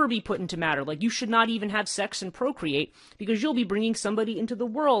should ever be put into matter. Like, you should not even have sex and procreate because you'll be bringing somebody into the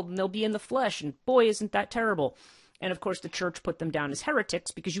world and they'll be in the flesh, and boy, isn't that terrible. And of course, the church put them down as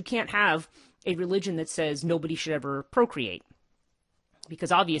heretics because you can't have a religion that says nobody should ever procreate.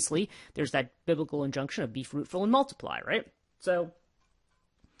 Because obviously, there's that biblical injunction of be fruitful and multiply, right? So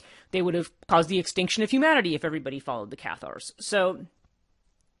they would have caused the extinction of humanity if everybody followed the Cathars. So,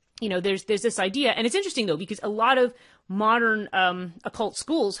 there's this idea, and it's interesting though, because a lot of modern occult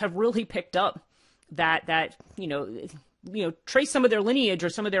schools have really picked up that trace some of their lineage or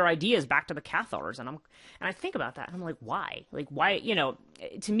some of their ideas back to the Cathars, and I think about that, and I'm like, why? Like, why?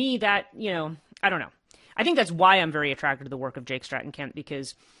 To me, that I don't know. I think that's why I'm very attracted to the work of Jake Stratton Kent,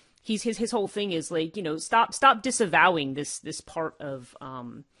 because his whole thing is like, stop disavowing this part of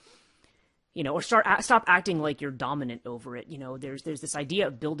or stop acting like you're dominant over it. There's this idea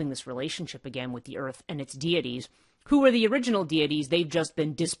of building this relationship again with the earth and its deities. Who are the original deities? They've just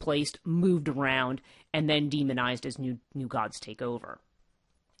been displaced, moved around, and then demonized as new gods take over.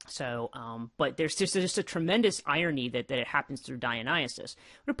 So, but there's just a tremendous irony that it happens through Dionysus.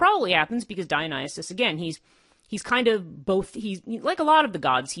 But it probably happens because Dionysus, again, he's kind of both. He's like a lot of the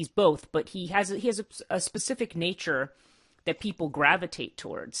gods. He's both, but he has a specific nature that people gravitate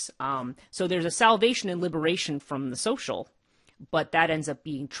towards. So there's a salvation and liberation from the social, but that ends up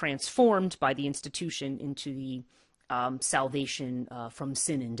being transformed by the institution into the salvation from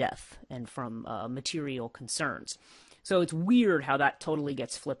sin and death and from material concerns. So it's weird how that totally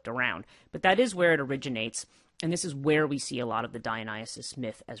gets flipped around. But that is where it originates, and this is where we see a lot of the Dionysus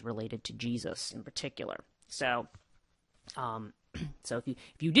myth as related to Jesus in particular. So if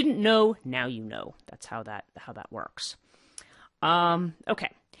you didn't know, now you know. That's how that works. Okay.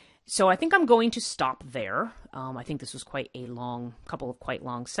 So I think I'm going to stop there. I think this was couple of quite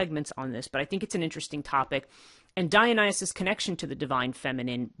long segments on this, but I think it's an interesting topic. And Dionysus' connection to the divine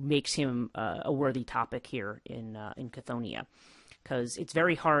feminine makes him a worthy topic here in Chthonia, because it's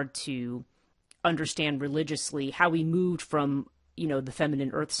very hard to understand religiously how we moved from the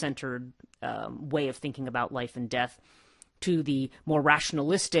feminine, earth-centered way of thinking about life and death to the more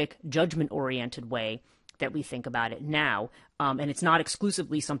rationalistic, judgment-oriented way that we think about it now. And it's not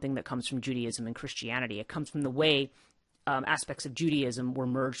exclusively something that comes from Judaism and Christianity. It comes from the way aspects of Judaism were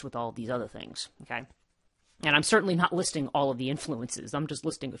merged with all these other things. Okay. And I'm certainly not listing all of the influences. I'm just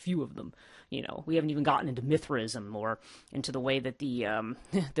listing a few of them. We haven't even gotten into Mithraism or into the way that the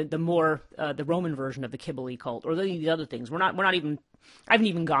Roman version of the Kybele cult or the other things. I haven't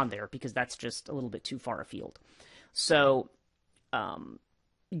even gone there because that's just a little bit too far afield. So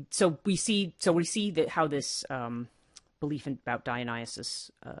we see that how this belief about Dionysus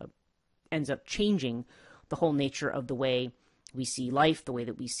ends up changing the whole nature of the way we see life, the way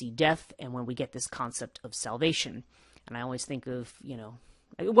that we see death, and when we get this concept of salvation. And I always think of,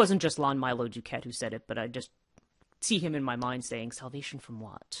 it wasn't just Lon Milo Duquette who said it, but I just see him in my mind saying, salvation from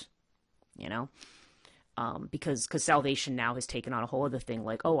what? You know? Because salvation now has taken on a whole other thing,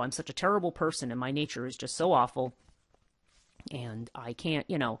 like, oh, I'm such a terrible person and my nature is just so awful and I can't,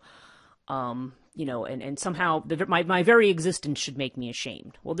 and somehow my very existence should make me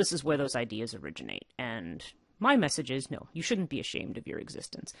ashamed. Well, this is where those ideas originate. And my message is, no, you shouldn't be ashamed of your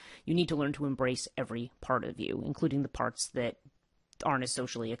existence. You need to learn to embrace every part of you, including the parts that aren't as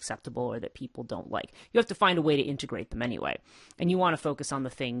socially acceptable or that people don't like. You have to find a way to integrate them anyway. And you want to focus on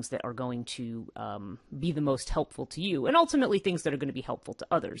the things that are going to be the most helpful to you, and ultimately things that are going to be helpful to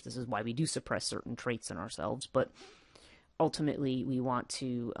others. This is why we do suppress certain traits in ourselves, but ultimately we want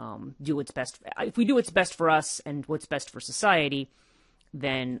to do what's best. If we do what's best for us and what's best for society,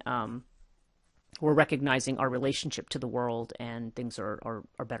 then we're recognizing our relationship to the world, and things are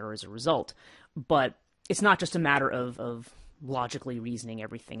better as a result. But it's not just a matter of logically reasoning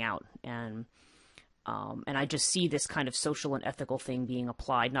everything out. And I just see this kind of social and ethical thing being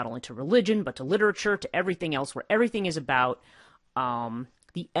applied not only to religion, but to literature, to everything else, where everything is about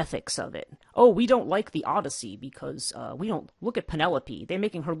the ethics of it. Oh, we don't like the Odyssey because we don't look at Penelope. They're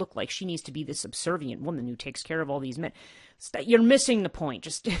making her look like she needs to be this subservient woman who takes care of all these men. You're missing the point.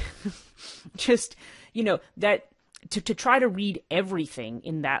 Just that to try to read everything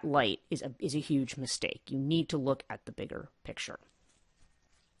in that light is a huge mistake. You need to look at the bigger picture.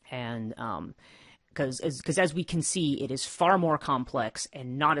 And because as we can see, it is far more complex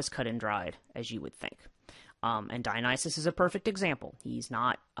and not as cut and dried as you would think. And Dionysus is a perfect example. He's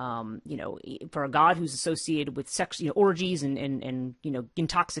not, for a god who's associated with sex, orgies and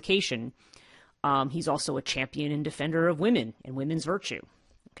intoxication, he's also a champion and defender of women and women's virtue.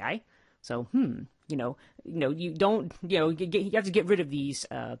 Okay, so you don't, you have to get rid of these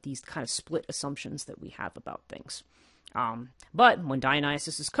kind of split assumptions that we have about things. But when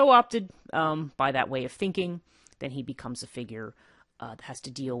Dionysus is co-opted by that way of thinking, then he becomes a figure that has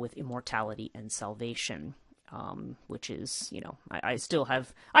to deal with immortality and salvation. Which is, I still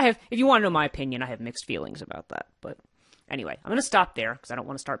have, if you want to know my opinion, I have mixed feelings about that. But anyway, I'm going to stop there because I don't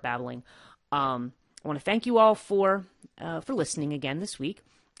want to start babbling. I want to thank you all for listening again this week.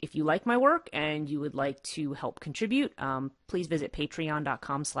 If you like my work and you would like to help contribute, please visit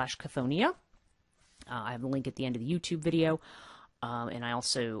patreon.com/Chthonia. I have a link at the end of the YouTube video. And I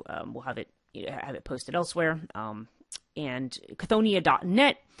also will have it posted elsewhere. And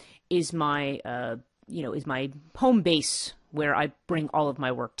Chthonia.net is my, is my home base where I bring all of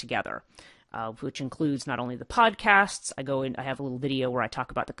my work together, which includes not only the podcasts. I have a little video where I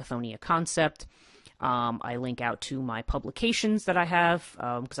talk about the Chthonia concept. I link out to my publications that I have,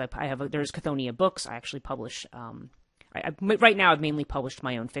 because there's Chthonia books. I actually publish, right now I've mainly published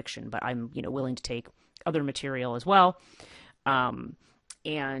my own fiction, but I'm, willing to take other material as well. And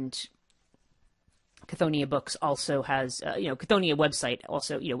Chthonia Books also has, Chthonia website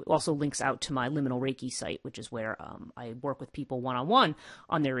also links out to my Liminal Reiki site, which is where I work with people one-on-one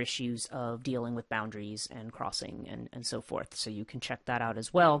on their issues of dealing with boundaries and crossing and so forth. So you can check that out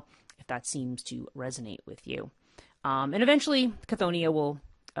as well if that seems to resonate with you. And eventually, Chthonia will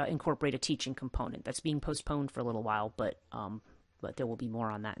incorporate a teaching component. That's being postponed for a little while, but there will be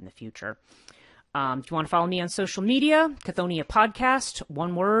more on that in the future. If you want to follow me on social media, Chthonia Podcast,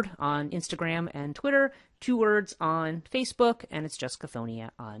 one word on Instagram and Twitter, 2 words on Facebook, and it's just Chthonia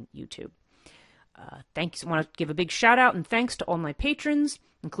on YouTube. Thanks. I want to give a big shout out and thanks to all my patrons,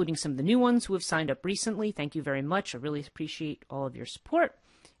 including some of the new ones who have signed up recently. Thank you very much. I really appreciate all of your support,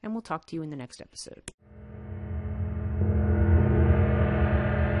 and we'll talk to you in the next episode.